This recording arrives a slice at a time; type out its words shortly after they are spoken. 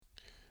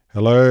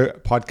Hello,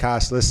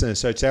 podcast listeners.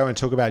 So today I want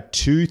to talk about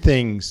two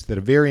things that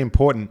are very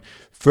important.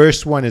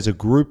 First one is a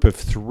group of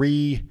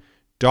 3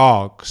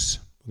 dogs.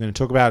 We're going to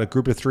talk about a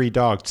group of 3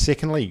 dogs.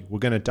 Secondly, we're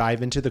going to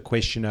dive into the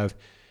question of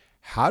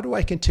how do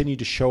I continue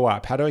to show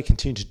up? How do I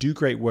continue to do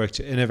great work,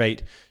 to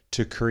innovate,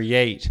 to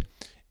create,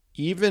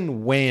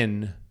 even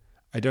when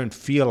I don't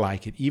feel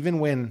like it, even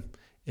when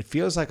it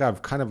feels like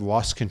I've kind of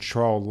lost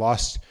control,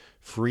 lost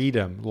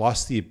freedom,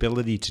 lost the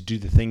ability to do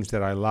the things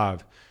that I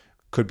love.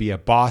 Could be a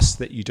boss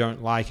that you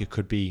don't like. It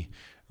could be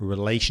a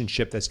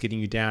relationship that's getting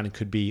you down. It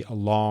could be a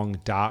long,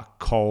 dark,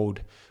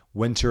 cold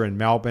winter in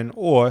Melbourne.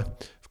 Or,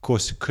 of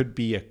course, it could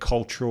be a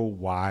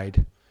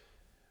cultural-wide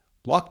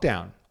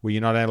lockdown where you're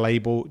not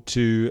able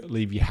to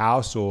leave your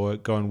house or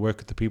go and work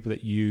with the people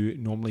that you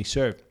normally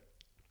serve.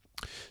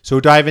 So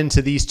we'll dive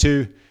into these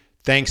two.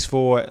 Thanks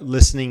for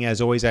listening.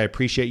 As always, I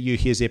appreciate you.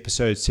 Here's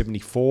episode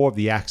 74 of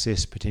the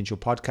Access Potential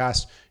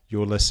Podcast.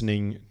 You're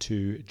listening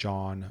to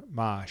John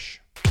Marsh.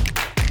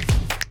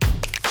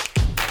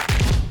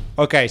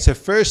 Okay, so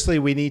firstly,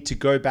 we need to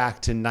go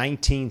back to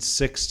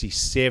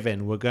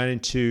 1967. We're going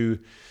to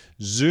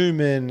zoom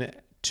in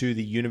to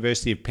the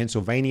University of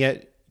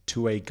Pennsylvania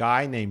to a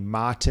guy named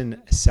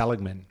Martin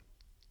Seligman.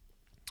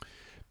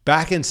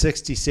 Back in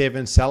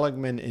 67,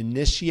 Seligman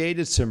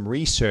initiated some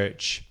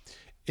research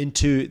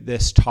into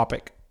this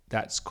topic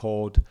that's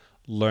called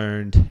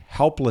learned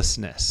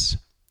helplessness.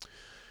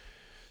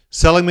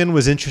 Seligman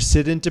was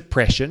interested in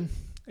depression,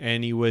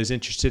 and he was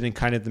interested in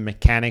kind of the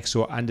mechanics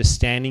or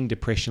understanding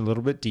depression a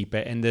little bit deeper.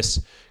 And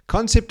this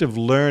concept of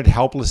learned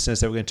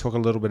helplessness that we're going to talk a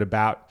little bit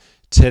about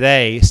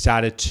today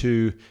started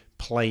to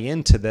play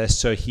into this.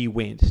 So he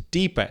went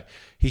deeper.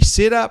 He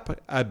set up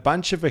a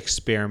bunch of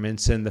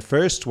experiments, and the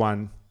first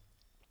one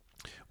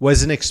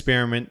was an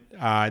experiment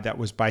that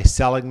was by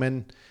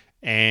Seligman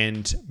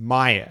and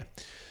Meyer.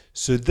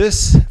 So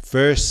this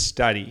first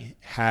study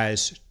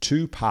has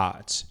 2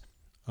 parts.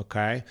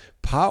 Okay,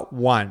 part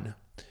 1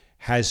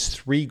 has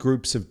 3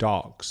 groups of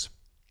dogs.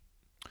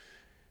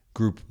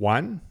 Group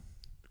 1,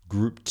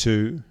 Group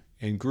 2,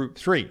 and Group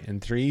 3. And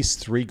these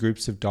 3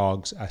 groups of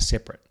dogs are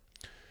separate.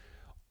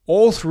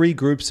 All 3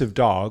 groups of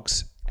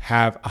dogs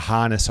have a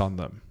harness on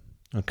them.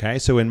 Okay,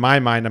 so in my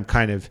mind, I'm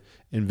kind of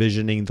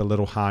envisioning the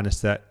little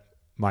harness that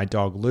my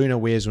dog Luna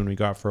wears when we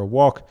go out for a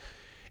walk.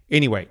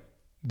 Anyway,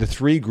 the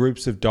 3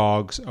 groups of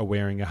dogs are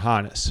wearing a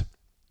harness.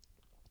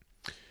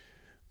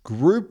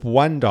 Group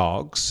 1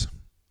 dogs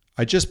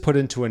I just put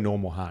into a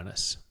normal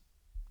harness.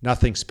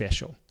 Nothing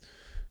special.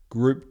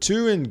 Group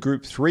 2 and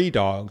Group 3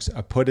 dogs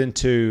are put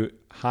into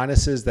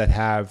harnesses that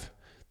have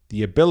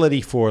the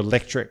ability for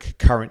electric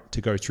current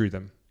to go through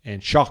them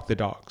and shock the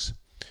dogs.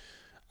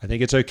 I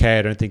think it's okay.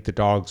 I don't think the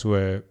dogs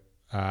were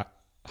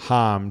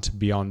harmed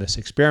beyond this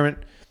experiment.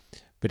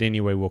 But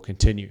anyway, we'll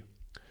continue.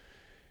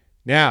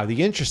 Now,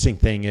 the interesting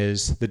thing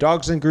is the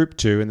dogs in Group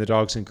 2 and the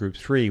dogs in Group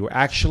 3 were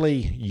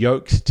actually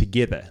yoked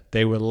together.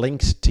 They were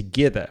linked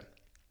together.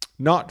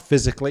 Not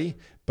physically,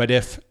 but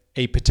if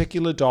a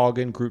particular dog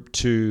in Group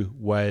 2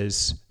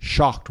 was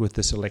shocked with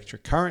this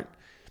electric current,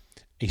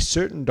 a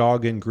certain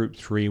dog in Group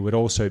 3 would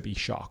also be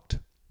shocked.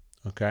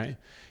 Okay?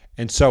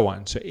 And so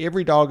on. So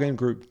every dog in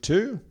Group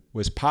 2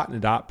 was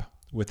partnered up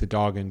with the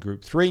dog in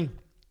Group 3.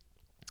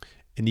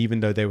 And even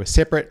though they were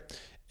separate,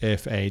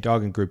 if a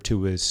dog in Group 2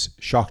 was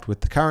shocked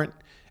with the current,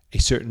 a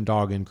certain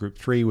dog in Group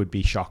 3 would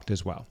be shocked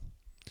as well.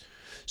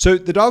 So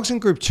the dogs in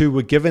Group 2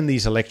 were given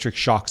these electric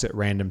shocks at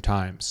random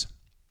times.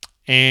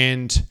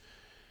 And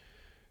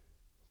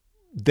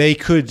they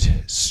could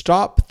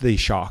stop the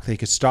shock, they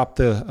could stop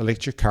the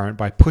electric current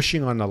by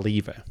pushing on a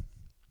lever.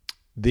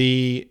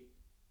 The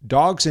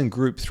dogs in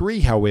Group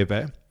 3,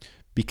 however,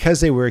 because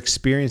they were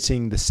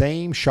experiencing the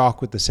same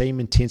shock with the same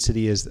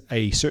intensity as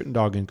a certain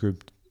dog in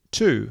Group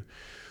 2,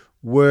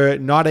 were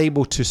not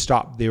able to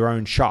stop their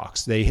own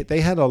shocks. They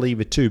had a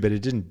lever too, but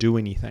it didn't do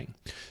anything.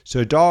 So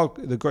the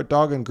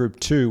dog in Group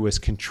 2 was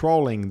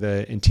controlling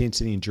the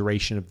intensity and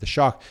duration of the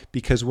shock,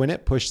 because when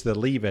it pushed the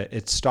lever,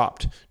 it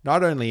stopped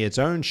not only its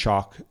own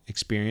shock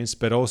experience,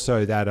 but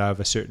also that of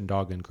a certain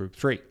dog in Group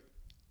 3.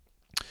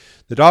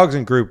 The dogs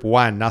in Group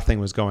 1, nothing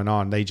was going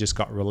on. They just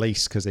got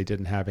released because they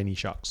didn't have any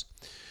shocks.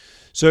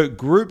 So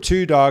Group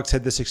 2 dogs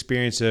had this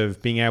experience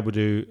of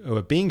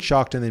being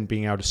shocked and then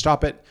being able to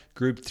stop it.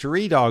 Group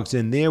 3 dogs,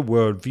 in their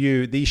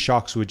worldview, these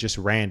shocks were just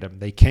random.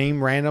 They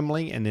came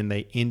randomly and then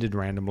they ended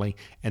randomly,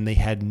 and they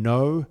had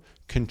no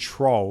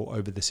control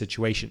over the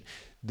situation.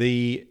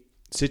 The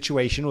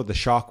situation or the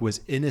shock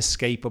was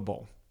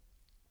inescapable.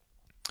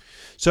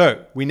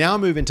 So we now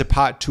move into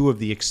part 2 of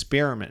the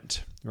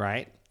experiment,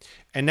 right?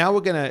 And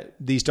now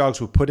these dogs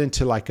were put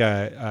into like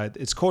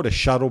it's called a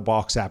shuttle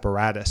box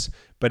apparatus,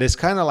 but it's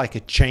kind of like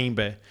a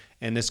chamber,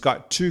 and it's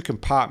got 2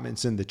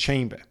 compartments in the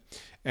chamber.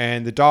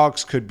 And the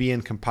dogs could be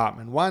in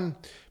compartment 1,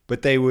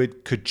 but they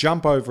could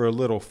jump over a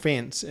little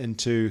fence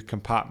into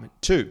compartment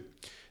 2.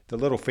 The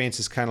little fence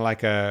is kind of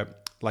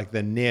like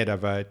the net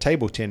of a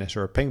table tennis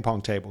or a ping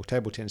pong table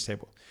tennis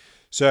table.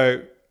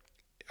 So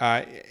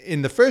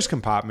in the first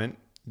compartment,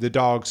 the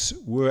dogs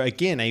were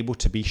again able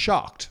to be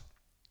shocked.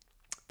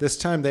 This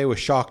time they were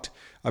shocked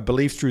I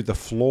believe through the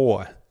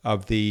floor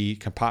of the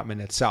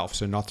compartment itself,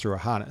 so not through a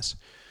harness.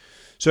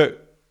 So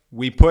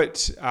we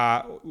put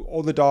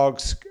all the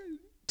dogs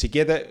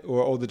together,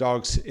 or all the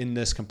dogs in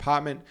this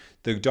compartment.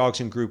 The dogs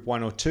in group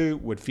 1 or 2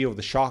 would feel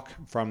the shock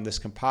from this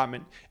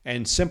compartment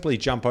and simply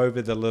jump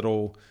over the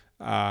little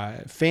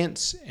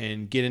fence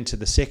and get into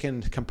the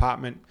second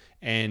compartment,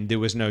 and there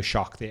was no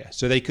shock there.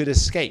 So they could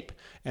escape,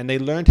 and they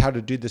learned how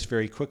to do this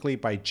very quickly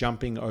by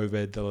jumping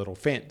over the little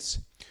fence.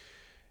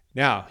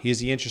 Now, here's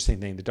the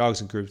interesting thing. The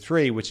dogs in group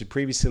 3, which had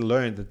previously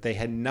learned that they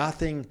had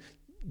nothing,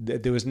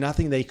 there was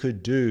nothing they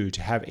could do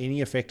to have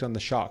any effect on the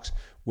shocks.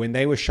 When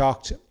they were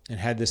shocked and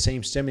had the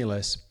same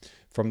stimulus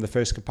from the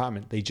first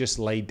compartment, they just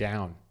laid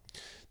down.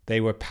 They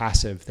were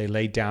passive. They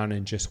laid down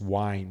and just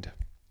whined.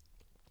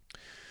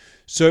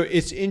 So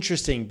it's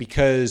interesting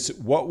because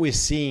what we're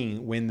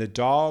seeing when the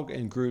dog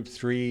in group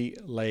 3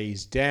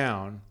 lays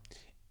down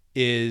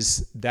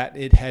is that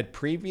it had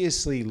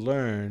previously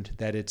learned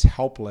that it's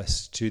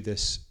helpless to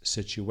this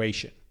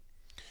situation.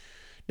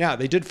 Now,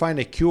 they did find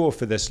a cure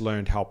for this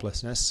learned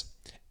helplessness.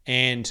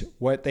 And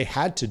what they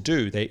had to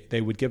do,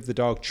 they would give the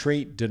dog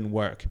treat, didn't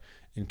work.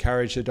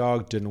 Encourage the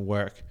dog, didn't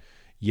work.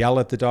 Yell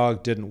at the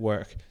dog, didn't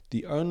work.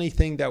 The only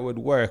thing that would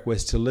work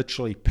was to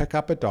literally pick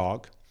up a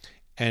dog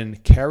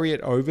and carry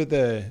it over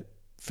the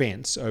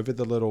fence, over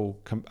the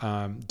little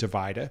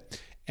divider,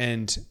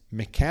 and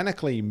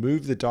mechanically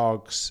move the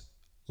dog's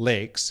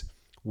legs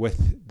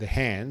with the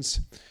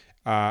hands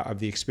of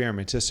the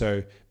experimenter.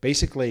 So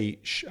basically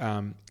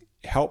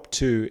help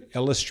to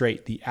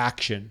illustrate the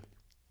action,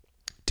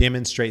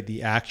 demonstrate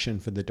the action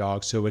for the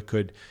dog so it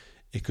could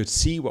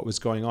see what was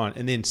going on,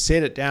 and then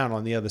set it down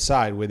on the other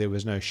side where there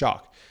was no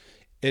shock.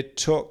 It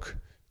took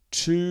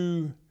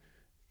 2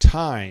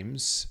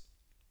 times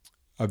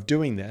of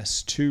doing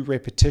this, 2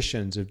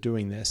 repetitions of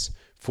doing this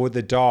for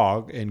the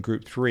dog in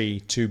group 3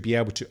 to be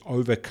able to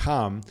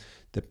overcome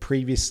the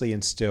previously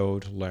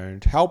instilled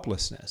learned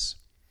helplessness.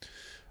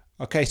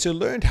 Okay, so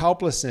learned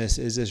helplessness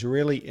is this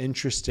really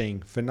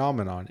interesting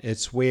phenomenon.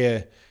 It's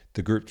where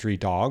the group 3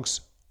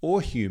 dogs or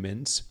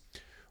humans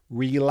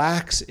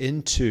relax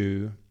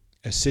into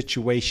a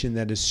situation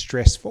that is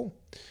stressful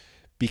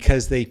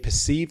because they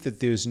perceive that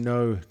there's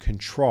no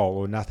control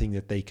or nothing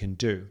that they can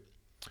do.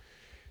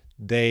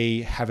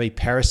 They have a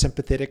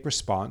parasympathetic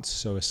response,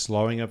 so a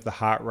slowing of the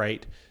heart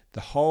rate. The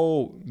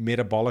whole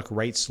metabolic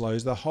rate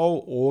slows. The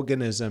whole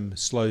organism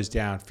slows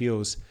down,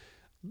 feels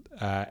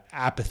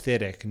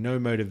apathetic, no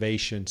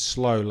motivation,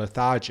 slow,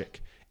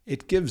 lethargic.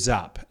 It gives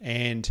up,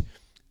 and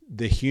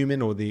the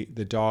human or the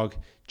dog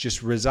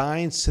just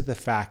resigns to the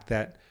fact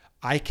that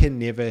I can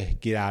never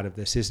get out of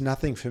this. There's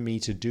nothing for me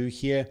to do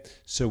here,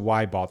 so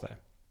why bother?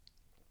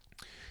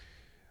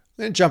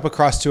 Then jump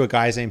across to a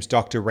guy's name's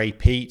Dr. Ray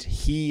Peat.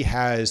 He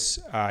does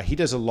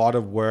a lot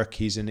of work.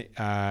 He's an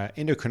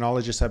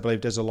endocrinologist, I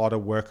believe, does a lot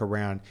of work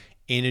around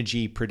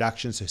energy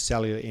production, so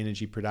cellular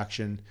energy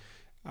production,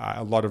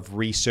 a lot of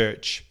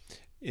research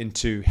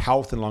into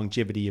health and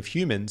longevity of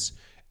humans.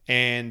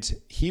 And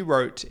he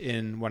wrote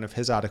in one of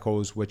his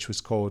articles, which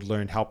was called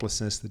Learned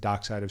Helplessness, The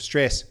Dark Side of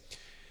Stress,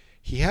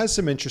 he has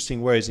some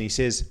interesting words, and he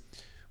says,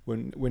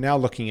 when we're now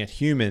looking at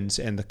humans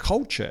and the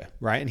culture,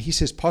 right? And he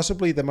says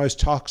possibly the most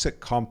toxic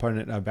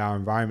component of our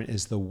environment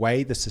is the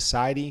way the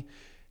society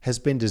has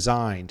been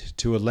designed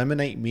to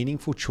eliminate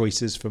meaningful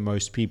choices for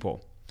most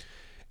people.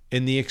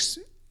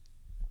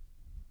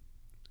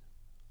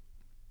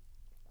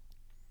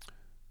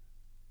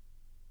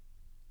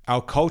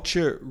 Our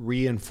culture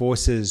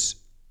reinforces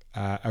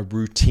a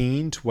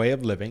routined way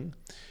of living,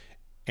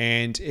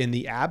 and in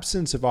the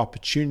absence of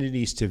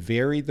opportunities to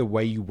vary the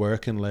way you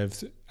work and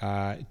live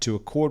to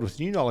accord with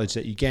new knowledge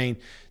that you gain,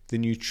 the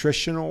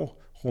nutritional,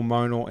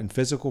 hormonal, and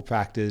physical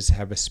factors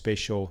have a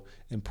special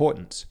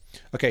importance.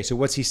 Okay, so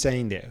what's he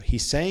saying there?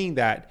 He's saying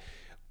that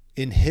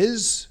in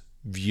his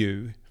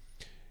view,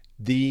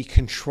 the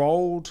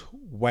controlled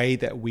way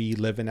that we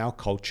live in our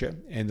culture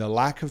and the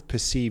lack of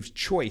perceived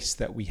choice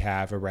that we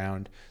have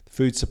around the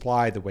food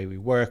supply, the way we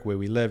work, where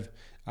we live,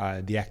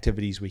 the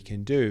activities we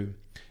can do,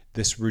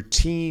 this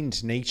routine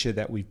nature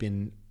that we've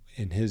been,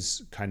 in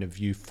his kind of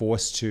view,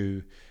 forced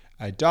to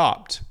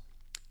adopt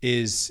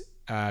is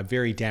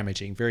very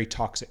damaging, very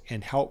toxic,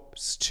 and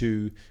helps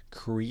to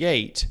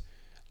create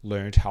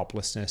learned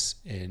helplessness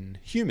in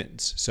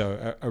humans.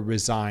 So a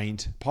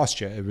resigned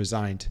posture, a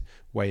resigned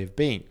way of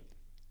being.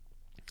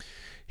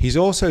 He's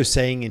also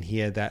saying in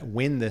here that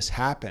when this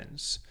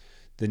happens,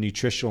 the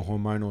nutritional,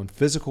 hormonal, and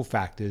physical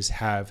factors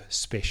have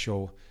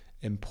special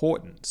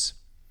importance,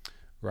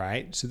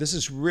 right? So this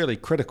is really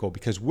critical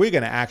because we're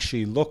going to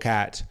actually look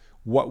at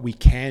what we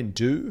can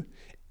do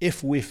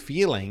if we're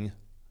feeling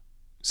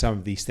some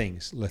of these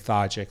things: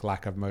 lethargic,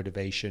 lack of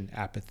motivation,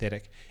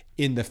 apathetic,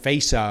 in the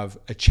face of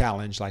a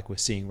challenge like we're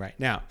seeing right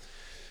now.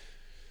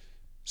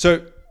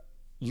 So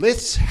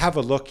let's have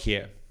a look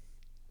here.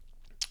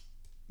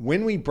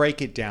 When we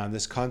break it down,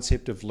 this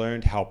concept of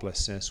learned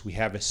helplessness, we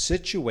have a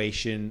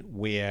situation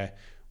where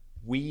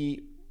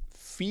we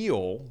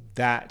feel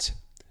that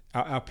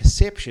our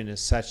perception is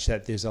such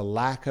that there's a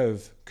lack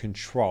of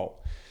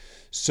control.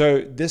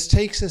 So this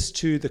takes us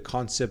to the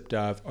concept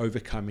of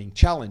overcoming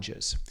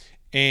challenges.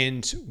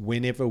 And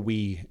whenever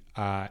we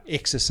are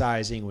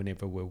exercising,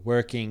 whenever we're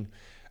working,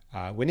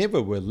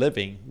 whenever we're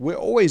living, we're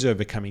always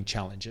overcoming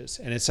challenges.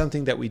 And it's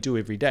something that we do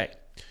every day.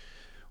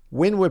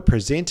 When we're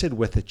presented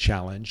with a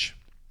challenge,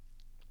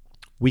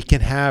 we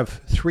can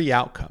have three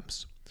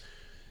outcomes.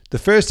 The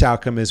first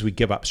outcome is we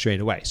give up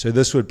straight away. So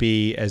this would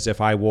be as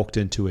if I walked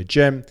into a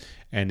gym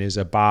and there's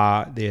a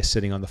bar there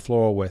sitting on the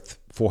floor with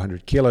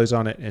 400 kilos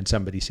on it, and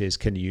somebody says,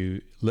 can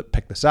you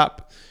pick this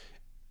up?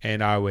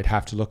 And I would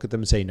have to look at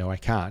them and say, no, I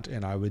can't.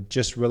 And I would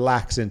just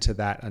relax into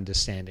that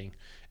understanding.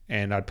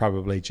 And I'd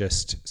probably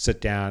just sit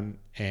down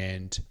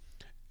and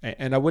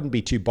I wouldn't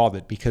be too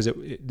bothered because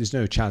there's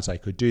no chance I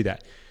could do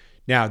that.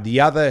 Now, the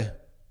other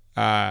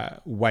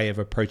way of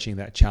approaching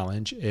that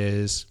challenge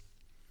is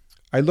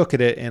I look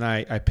at it and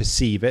I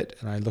perceive it,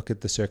 and I look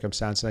at the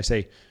circumstance and I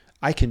say,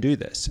 I can do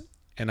this.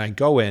 And I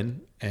go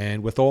in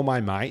and with all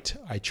my might,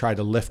 I try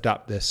to lift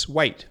up this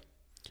weight.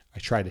 I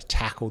try to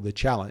tackle the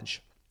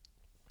challenge.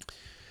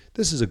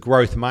 This is a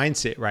growth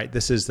mindset, right?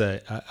 This is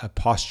a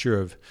posture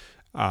of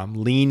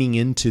leaning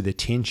into the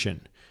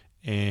tension.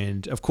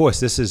 And of course,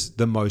 this is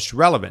the most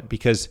relevant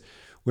because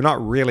we're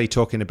not really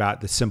talking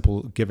about the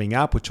simple giving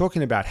up. We're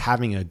talking about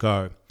having a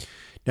go.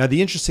 Now,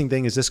 the interesting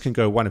thing is this can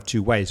go one of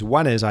two ways.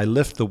 One is I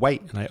lift the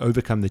weight and I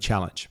overcome the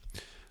challenge.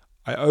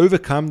 I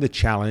overcome the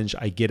challenge.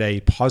 I get a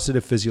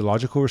positive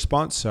physiological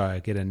response. So I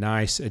get a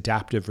nice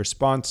adaptive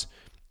response.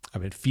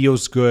 It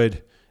feels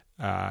good.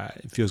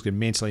 It feels good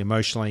mentally,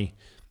 emotionally.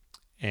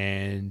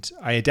 And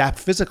I adapt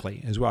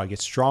physically as well. I get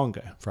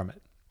stronger from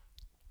it.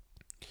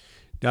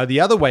 Now, the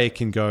other way it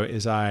can go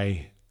is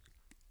I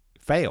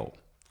fail.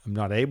 I'm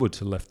not able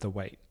to lift the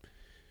weight.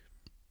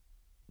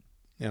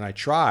 And I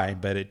try,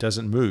 but it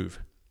doesn't move.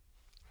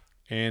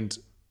 And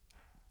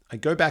I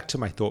go back to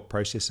my thought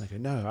process and I go,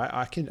 no,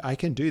 I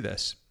can do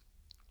this.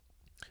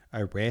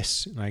 I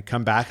rest and I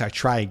come back, I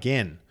try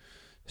again.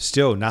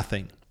 Still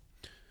nothing.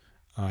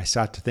 I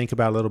start to think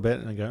about it a little bit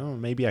and I go, oh,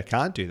 maybe I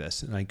can't do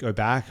this. And I go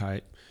back,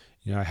 I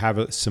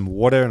have some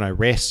water and I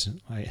rest.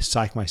 I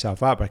psych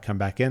myself up. I come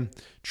back in,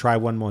 try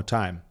one more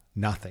time.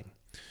 Nothing.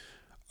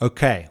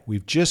 Okay,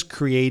 we've just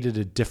created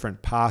a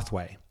different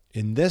pathway.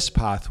 In this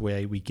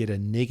pathway, we get a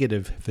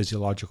negative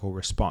physiological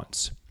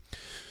response.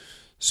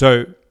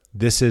 So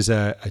this is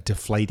a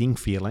deflating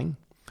feeling.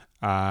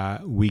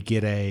 We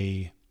get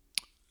an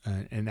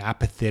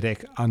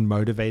apathetic,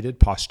 unmotivated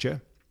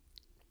posture.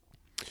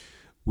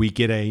 We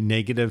get a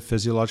negative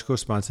physiological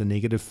response, a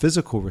negative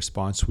physical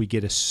response. We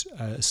get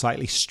a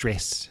slightly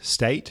stressed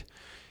state,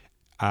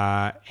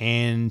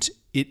 and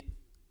it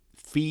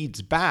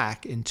feeds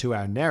back into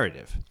our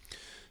narrative.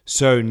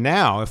 So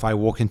now if I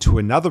walk into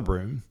another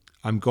room,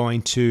 I'm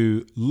going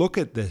to look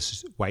at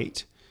this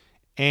weight,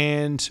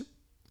 and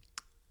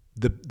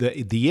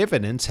the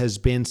evidence has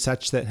been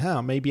such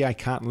that, maybe I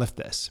can't lift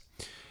this.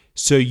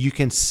 So you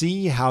can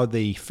see how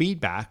the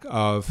feedback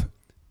of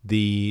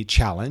the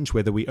challenge,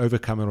 whether we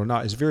overcome it or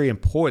not, is very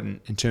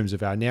important in terms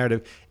of our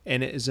narrative.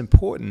 And it is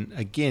important,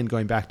 again,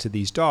 going back to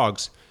these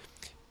dogs,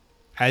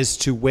 as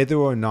to whether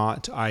or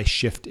not I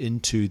shift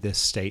into this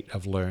state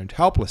of learned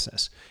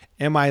helplessness.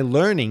 Am I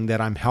learning that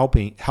I'm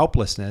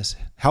helpless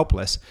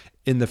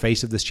in the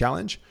face of this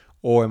challenge,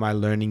 or am I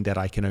learning that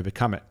I can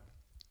overcome it?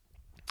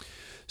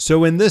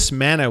 So in this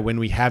manner, when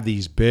we have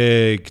these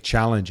big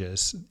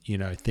challenges,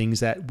 things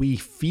that we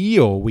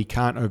feel we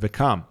can't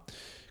overcome,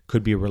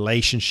 could be a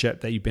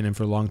relationship that you've been in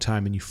for a long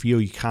time and you feel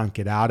you can't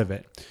get out of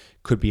it.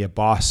 Could be a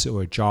boss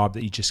or a job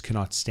that you just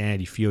cannot stand.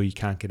 You feel you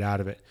can't get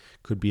out of it.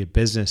 Could be a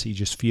business that you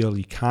just feel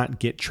you can't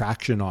get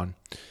traction on.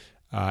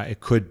 It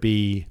could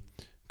be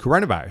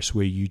coronavirus,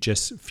 where you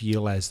just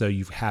feel as though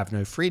you have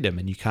no freedom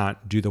and you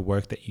can't do the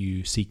work that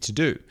you seek to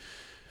do.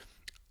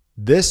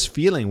 This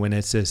feeling, when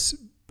it's this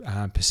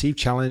perceived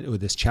challenge, or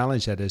this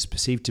challenge that is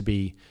perceived to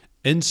be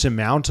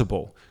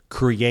insurmountable,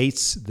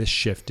 creates this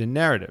shift in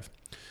narrative.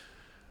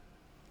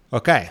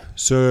 Okay,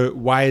 so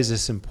why is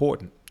this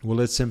important? Well,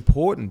 it's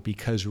important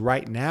because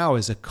right now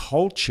as a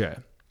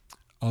culture,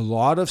 a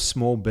lot of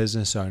small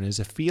business owners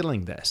are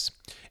feeling this.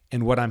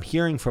 And what I'm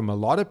hearing from a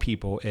lot of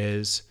people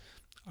is,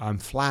 I'm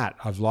flat,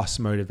 I've lost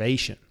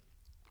motivation.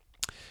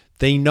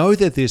 They know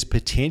that there's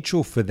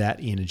potential for that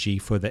energy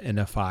for the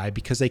inner fire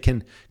because they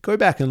can go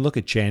back and look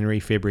at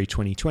January, February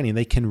 2020, and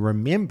they can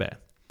remember.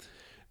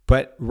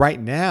 But right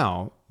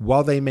now,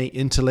 while they may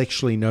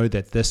intellectually know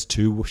that this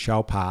too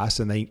shall pass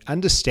and they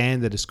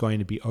understand that it's going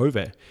to be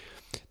over,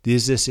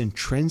 there's this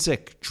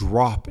intrinsic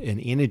drop in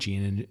energy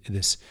and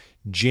this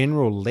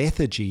general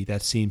lethargy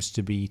that seems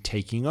to be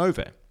taking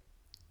over.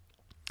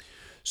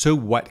 So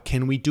what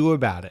can we do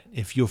about it?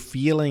 If you're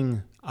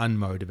feeling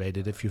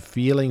unmotivated, if you're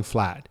feeling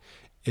flat,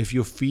 if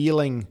you're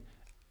feeling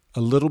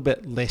a little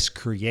bit less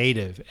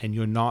creative and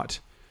you're not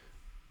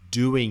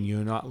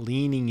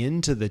leaning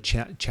into the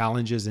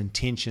challenges and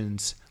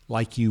tensions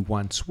like you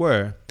once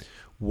were,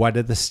 what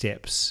are the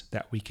steps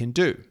that we can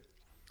do?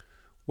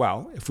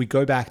 Well, if we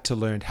go back to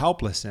learned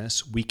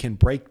helplessness, we can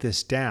break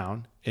this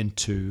down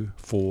into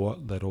 4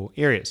 little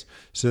areas.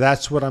 So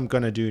that's what I'm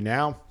going to do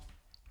now.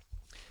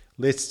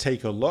 Let's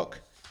take a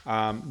look.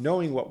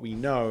 Knowing what we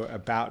know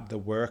about the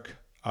work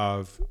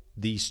of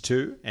these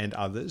two and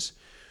others,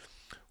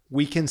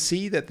 we can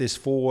see that there's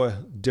 4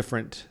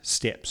 different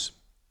steps,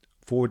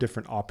 4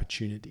 different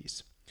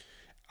opportunities.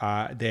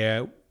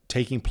 They're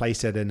taking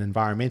place at an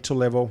environmental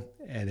level,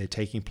 and they're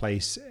taking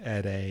place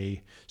at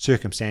a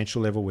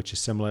circumstantial level, which is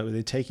similar.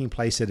 They're taking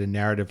place at a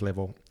narrative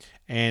level.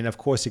 And of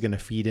course, they're going to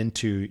feed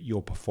into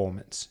your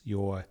performance,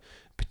 your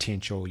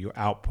potential, your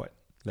output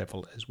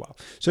level as well.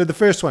 So the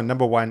first one,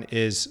 number 1,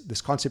 is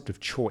this concept of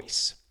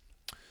choice,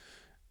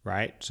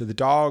 right? So the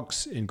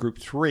dogs in group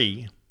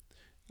 3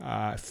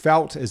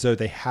 felt as though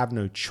they have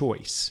no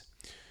choice.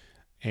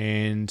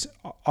 And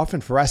often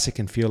for us, it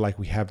can feel like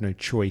we have no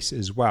choice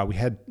as well. We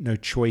had no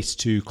choice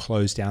to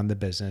close down the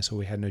business, or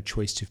we had no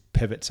choice to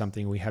pivot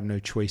something. We have no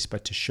choice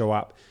but to show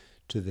up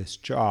to this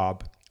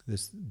job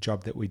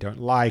that we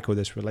don't like, or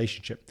this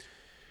relationship.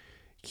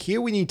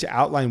 Here we need to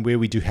outline where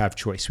we do have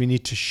choice. We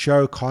need to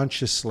show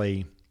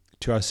consciously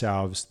to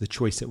ourselves the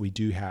choice that we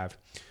do have.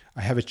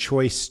 I have a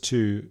choice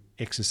to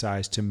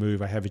exercise, to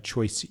move. I have a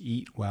choice to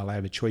eat well. I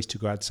have a choice to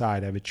go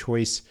outside. I have a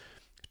choice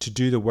to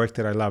do the work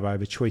that I love. I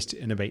have a choice to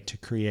innovate, to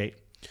create.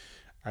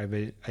 I have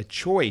a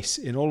choice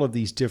in all of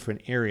these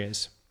different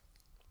areas.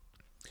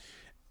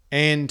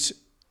 And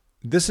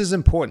this is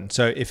important.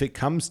 So if it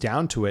comes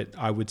down to it,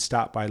 I would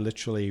start by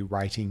literally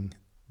writing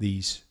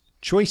these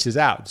choices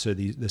out. So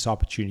this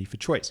opportunity for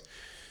choice.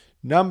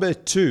 Number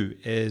 2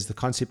 is the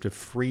concept of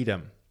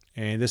freedom.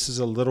 And this is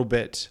a little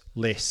bit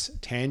less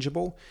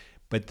tangible,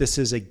 but this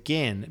is,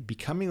 again,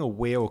 becoming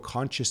aware or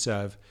conscious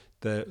of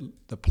the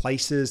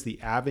places,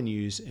 the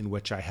avenues in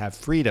which I have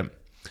freedom.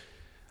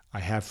 I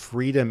have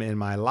freedom in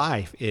my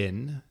life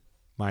in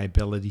my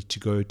ability to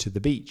go to the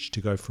beach,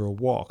 to go for a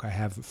walk. I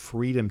have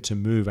freedom to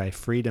move. I have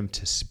freedom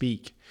to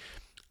speak.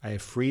 I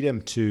have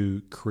freedom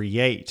to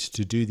create,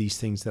 to do these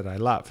things that I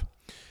love.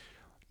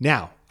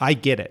 Now, I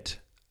get it.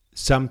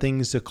 Some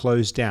things are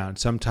closed down.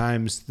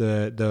 Sometimes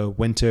the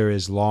winter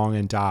is long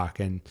and dark,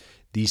 and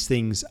these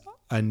things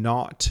are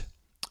not,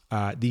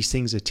 these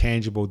things are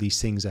tangible.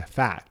 These things are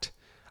fact.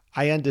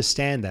 I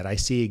understand that. I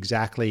see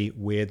exactly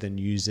where the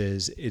news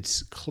is.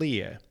 It's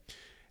clear.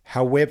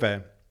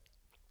 However,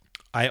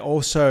 I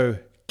also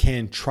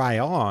can try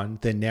on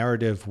the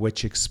narrative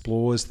which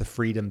explores the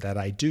freedom that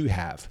I do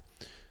have,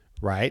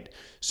 right?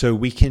 So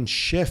we can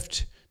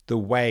shift the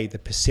way, the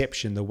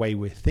perception, the way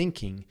we're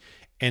thinking.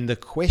 And the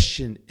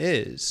question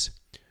is,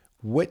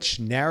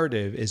 which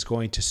narrative is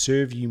going to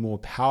serve you more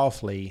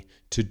powerfully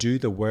to do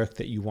the work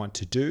that you want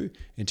to do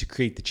and to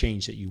create the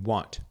change that you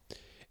want?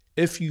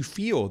 If you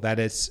feel that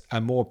it's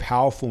a more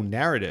powerful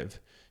narrative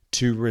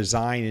to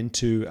resign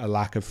into a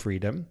lack of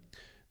freedom,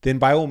 then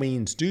by all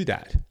means do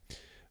that.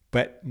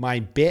 But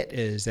my bet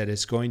is that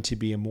it's going to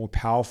be a more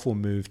powerful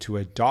move to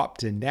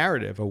adopt a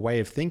narrative, a way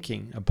of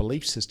thinking, a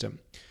belief system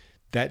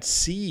that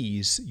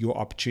sees your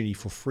opportunity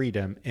for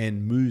freedom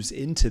and moves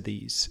into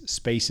these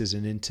spaces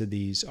and into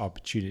these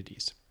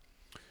opportunities.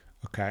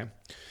 Okay.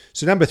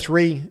 So number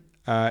 3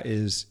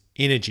 is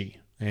energy.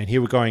 And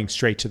here we're going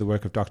straight to the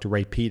work of Dr.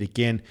 Ray Peat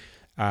again.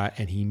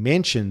 And he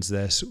mentions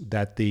this,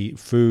 that the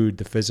food,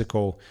 the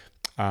physical,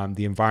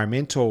 the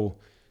environmental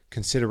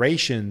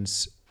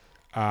considerations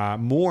are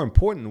more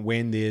important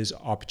when there's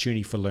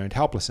opportunity for learned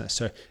helplessness.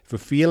 So if we're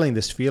feeling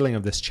this feeling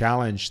of this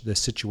challenge,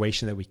 this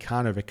situation that we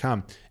can't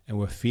overcome, and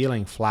we're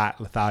feeling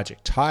flat, lethargic,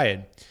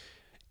 tired,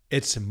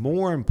 it's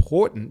more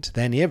important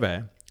than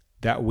ever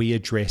that we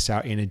address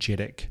our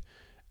energetic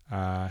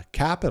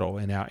capital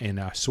and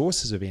our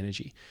sources of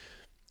energy.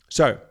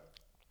 So I'm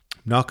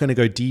not going to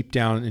go deep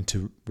down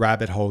into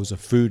rabbit holes of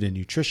food and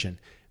nutrition,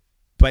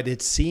 but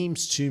it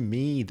seems to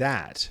me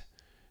that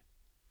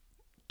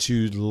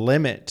to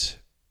limit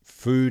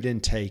food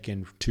intake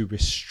and to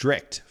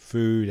restrict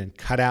food and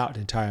cut out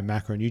entire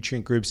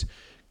macronutrient groups,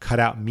 cut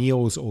out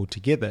meals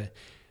altogether,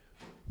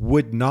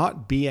 would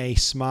not be a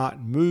smart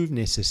move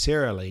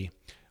necessarily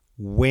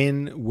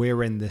when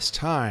we're in this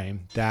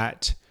time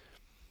that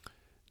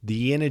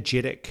the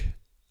energetic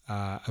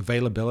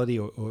availability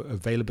or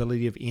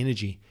availability of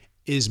energy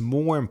is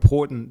more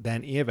important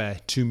than ever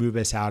to move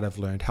us out of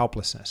learned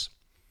helplessness.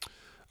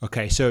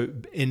 Okay, so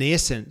in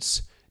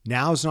essence,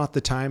 now's not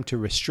the time to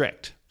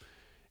restrict.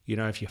 You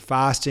know, if you're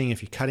fasting,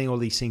 if you're cutting all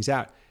these things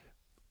out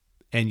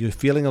and you're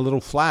feeling a little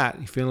flat,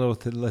 you're feeling a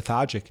little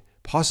lethargic,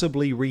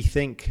 possibly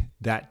rethink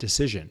that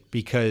decision,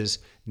 because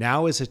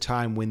now is a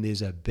time when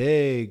there's a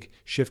big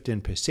shift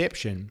in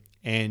perception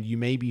and you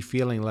may be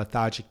feeling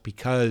lethargic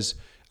because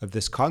of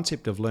this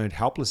concept of learned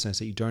helplessness,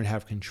 that you don't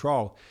have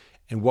control.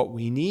 And what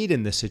we need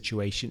in this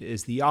situation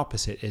is the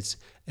opposite. It's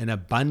an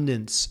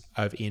abundance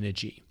of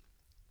energy.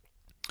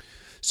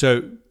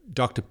 So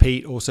Dr.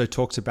 Peat also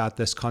talks about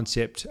this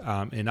concept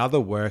in other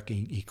work.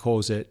 He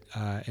calls it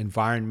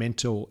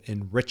environmental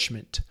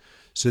enrichment.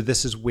 So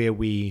this is where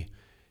we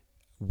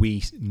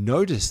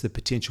notice the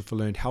potential for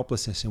learned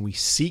helplessness and we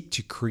seek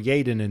to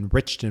create an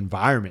enriched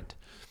environment.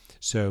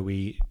 So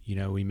we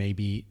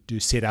maybe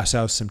set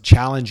ourselves some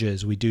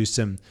challenges. We do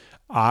some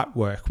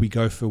artwork. We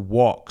go for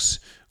walks.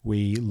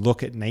 We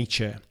look at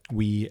nature.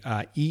 We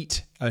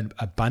eat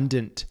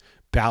abundant,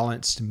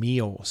 balanced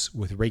meals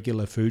with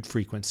regular food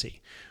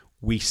frequency.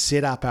 We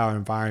set up our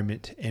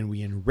environment and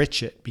we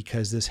enrich it,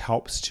 because this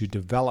helps to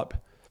develop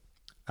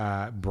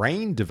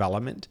brain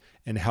development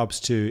and helps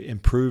to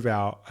improve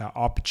our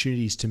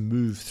opportunities to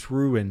move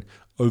through and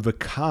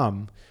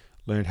overcome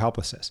learned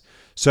helplessness.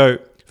 So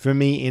for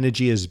me,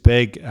 energy is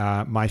big.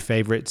 My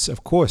favorites,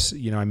 of course,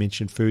 I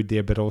mentioned food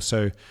there, but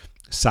also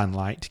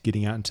sunlight,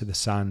 getting out into the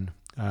sun,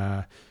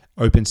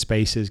 open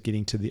spaces,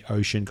 getting to the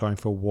ocean, going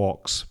for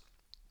walks.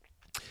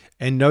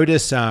 And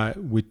notice,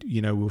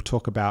 we'll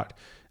talk about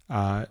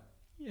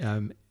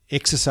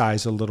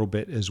exercise a little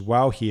bit as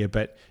well here,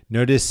 but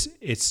notice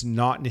it's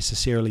not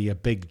necessarily a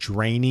big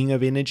draining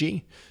of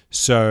energy.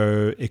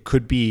 So it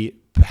could be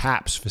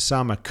perhaps for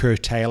some a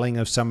curtailing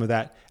of some of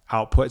that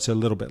output, so a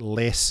little bit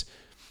less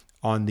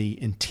on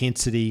the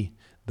intensity,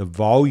 the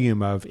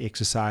volume of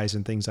exercise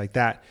and things like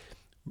that,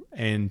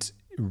 and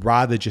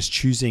rather just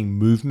choosing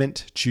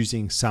movement,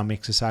 choosing some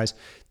exercise.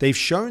 They've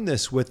shown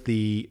this with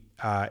the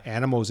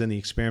animals in the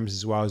experiments,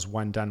 as well as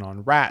one done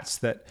on rats,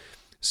 that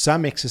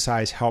some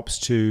exercise helps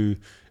to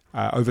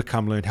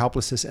overcome learned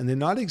helplessness, and they're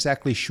not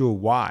exactly sure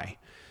why.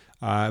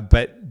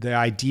 But the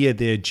idea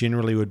there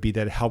generally would be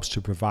that it helps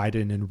to provide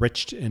an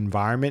enriched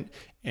environment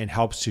and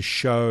helps to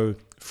show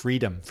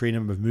freedom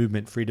of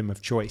movement, freedom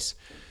of choice.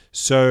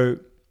 So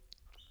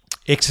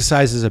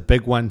exercise is a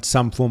big one,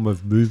 some form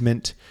of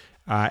movement.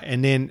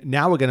 And then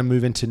now we're going to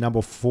move into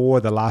number 4,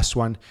 the last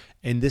one,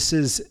 and this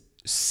is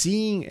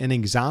seeing an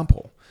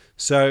example.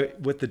 So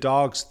with the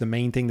dogs, the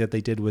main thing that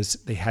they did was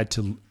they had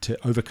to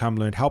overcome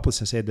learned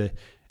helplessness. They had to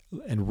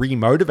and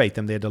re-motivate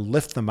them. They had to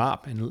lift them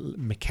up and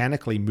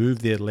mechanically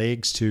move their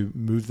legs to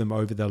move them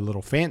over the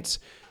little fence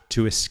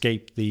to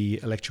escape the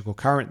electrical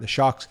current, the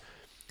shocks.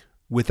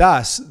 With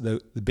us, the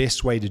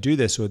best way to do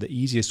this, or the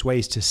easiest way,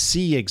 is to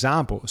see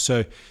examples.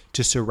 So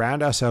to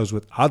surround ourselves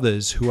with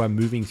others who are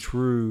moving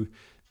through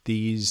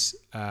these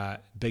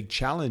big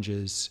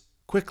challenges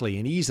quickly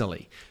and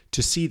easily,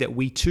 to see that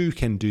we too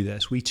can do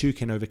this. We too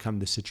can overcome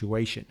the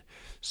situation.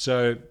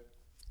 So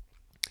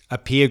a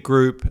peer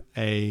group,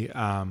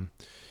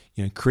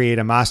 create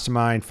a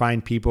mastermind,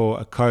 find people,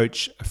 a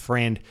coach, a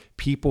friend,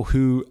 people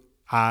who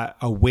are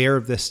aware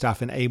of this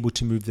stuff and able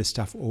to move this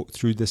stuff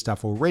through this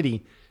stuff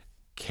already,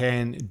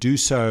 can do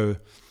so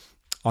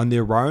on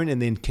their own,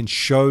 and then can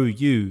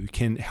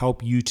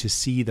help you to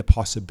see the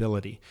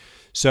possibility.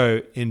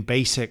 So in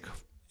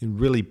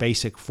really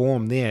basic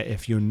form there,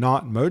 if you're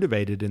not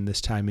motivated in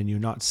this time and you're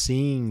not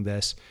seeing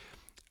this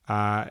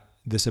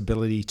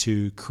ability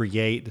to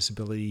create, this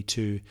ability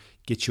to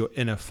get your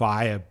inner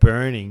fire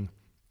burning,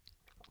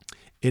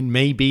 it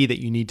may be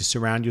that you need to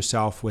surround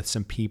yourself with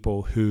some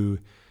people who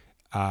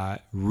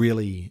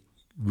really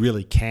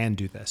can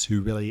do this,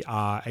 who really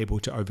are able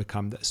to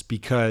overcome this,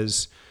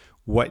 because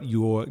what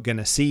you're going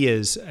to see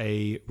is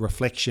a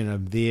reflection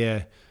of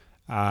their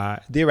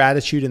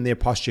attitude and their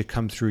posture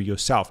come through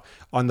yourself.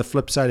 On the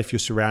flip side, if you're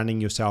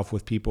surrounding yourself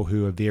with people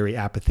who are very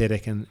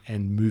apathetic and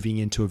moving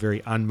into a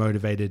very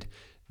unmotivated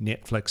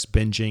Netflix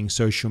binging,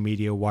 social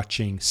media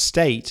watching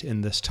state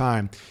in this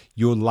time,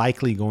 you're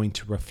likely going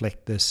to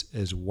reflect this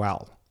as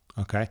well,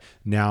 okay?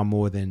 Now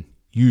more than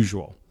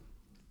usual.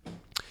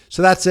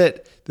 So that's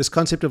it. This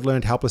concept of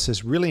learned helplessness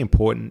is really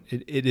important.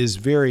 It is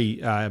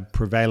very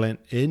prevalent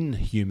in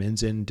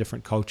humans in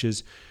different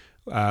cultures.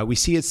 We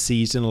see it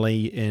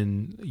seasonally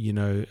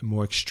in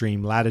more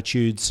extreme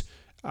latitudes.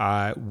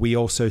 We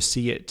also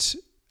see it.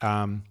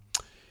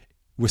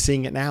 We're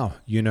seeing it now,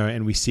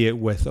 and we see it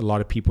with a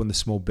lot of people in the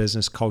small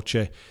business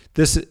culture.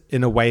 This,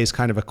 in a way, is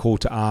kind of a call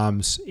to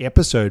arms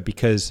episode,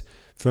 because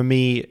for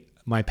me,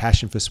 my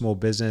passion for small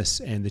business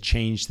and the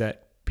change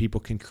that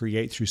people can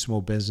create through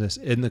small business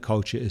in the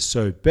culture is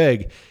so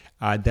big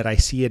that I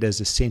see it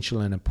as essential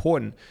and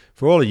important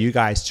for all of you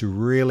guys to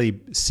really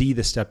see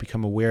this stuff,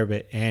 become aware of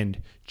it,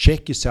 and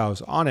check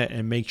yourselves on it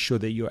and make sure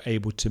that you're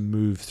able to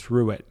move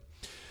through it.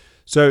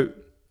 So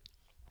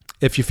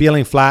if you're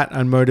feeling flat,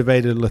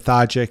 unmotivated,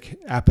 lethargic,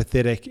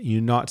 apathetic,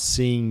 you're not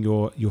seeing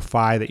your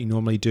fire that you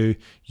normally do,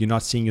 you're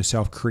not seeing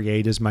yourself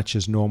create as much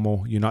as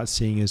normal, you're not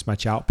seeing as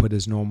much output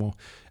as normal,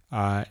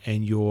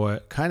 and you're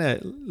kind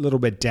of a little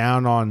bit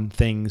down on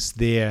things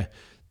there,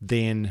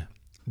 then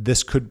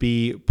this could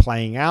be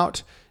playing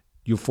out.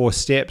 Your 4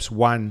 steps: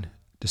 1,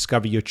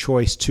 discover your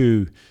choice;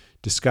 2,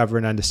 discover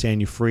and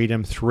understand your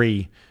freedom;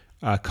 3,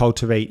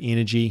 cultivate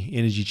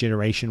energy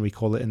generation, we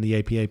call it in the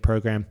APA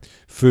program;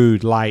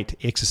 food, light,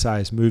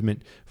 exercise,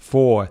 movement;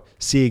 4,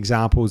 see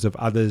examples of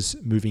others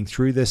moving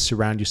through this.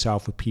 Surround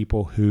yourself with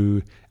people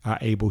who are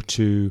able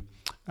to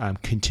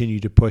continue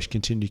to push,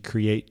 continue to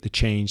create the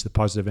change, the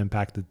positive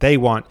impact that they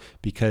want,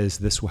 because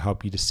this will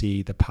help you to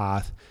see the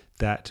path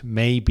that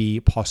may be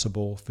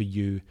possible for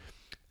you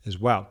as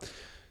well.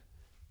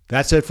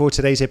 That's it for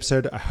today's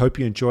episode. I hope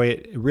you enjoy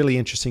it. A really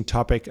interesting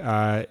topic.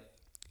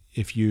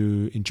 if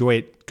you enjoy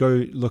it,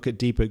 go look at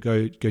deeper.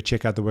 Go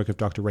check out the work of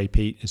Dr. Ray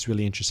Peat. It's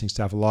really interesting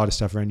stuff. A lot of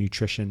stuff around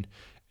nutrition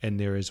in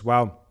there as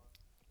well.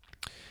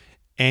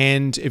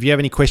 And if you have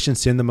any questions,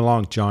 send them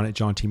along,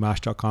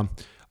 john@johntmarsh.com.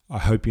 I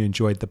hope you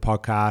enjoyed the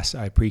podcast.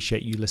 I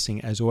appreciate you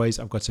listening as always.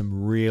 I've got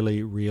some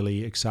really,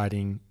 really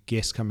exciting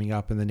guests coming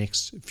up in the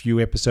next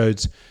few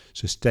episodes,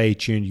 so stay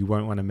tuned. You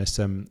won't want to miss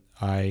them.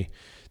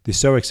 They're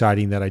so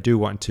exciting that I do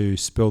want to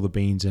spill the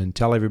beans and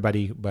tell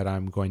everybody, but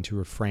I'm going to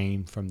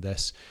refrain from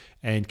this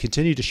and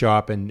continue to show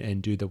up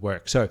and do the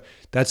work. So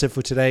that's it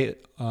for today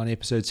on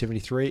episode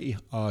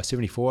 74.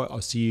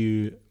 I'll see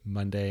you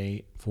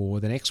Monday for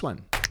the next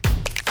one.